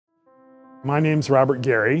My name's Robert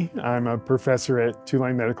Garry. I'm a professor at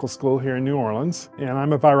Tulane Medical School here in New Orleans, and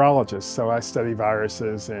I'm a virologist, so I study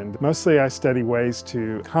viruses, and mostly I study ways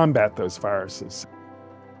to combat those viruses.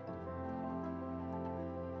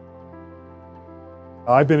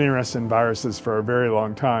 I've been interested in viruses for a very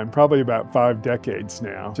long time, probably about 5 decades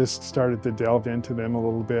now. Just started to delve into them a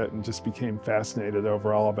little bit and just became fascinated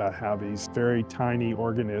overall about how these very tiny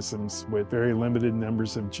organisms with very limited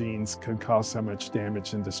numbers of genes could cause so much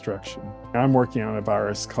damage and destruction. I'm working on a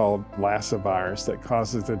virus called Lassa virus that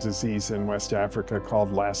causes a disease in West Africa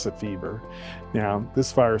called Lassa fever. Now,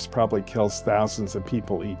 this virus probably kills thousands of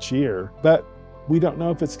people each year, but we don't know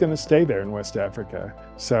if it's going to stay there in West Africa.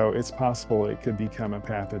 So it's possible it could become a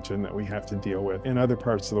pathogen that we have to deal with in other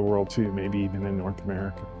parts of the world too, maybe even in North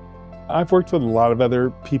America. I've worked with a lot of other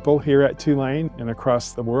people here at Tulane and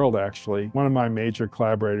across the world, actually. One of my major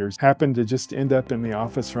collaborators happened to just end up in the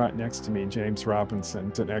office right next to me, James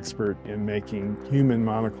Robinson, an expert in making human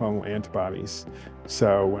monoclonal antibodies.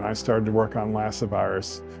 So when I started to work on Lassa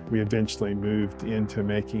virus, we eventually moved into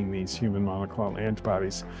making these human monoclonal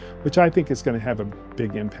antibodies, which I think is going to have a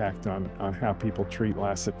big impact on how people treat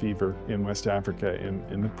Lassa fever in West Africa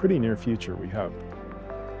in the pretty near future, we hope.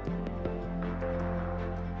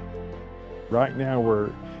 Right now,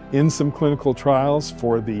 we're in some clinical trials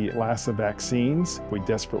for the Lassa vaccines. We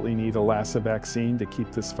desperately need a Lassa vaccine to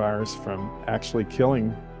keep this virus from actually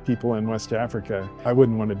killing people in West Africa. I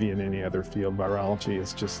wouldn't want to be in any other field. Virology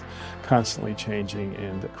is just constantly changing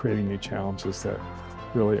and creating new challenges that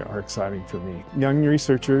really are exciting for me. Young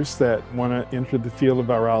researchers that want to enter the field of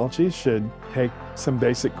virology should take some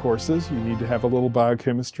basic courses. You need to have a little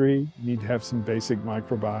biochemistry, you need to have some basic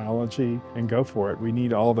microbiology, and go for it. We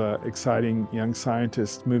need all the exciting young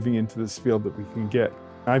scientists moving into this field that we can get.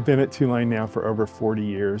 I've been at Tulane now for over 40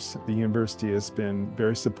 years. The university has been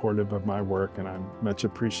very supportive of my work, and I'm much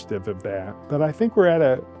appreciative of that. But I think we're at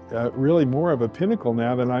a really more of a pinnacle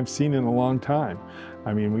now than I've seen in a long time.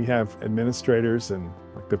 I mean, we have administrators and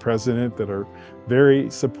like the president that are very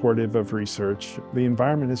supportive of research. The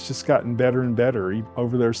environment has just gotten better and better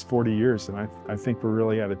over those 40 years, and I think we're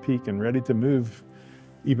really at a peak and ready to move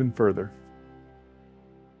even further.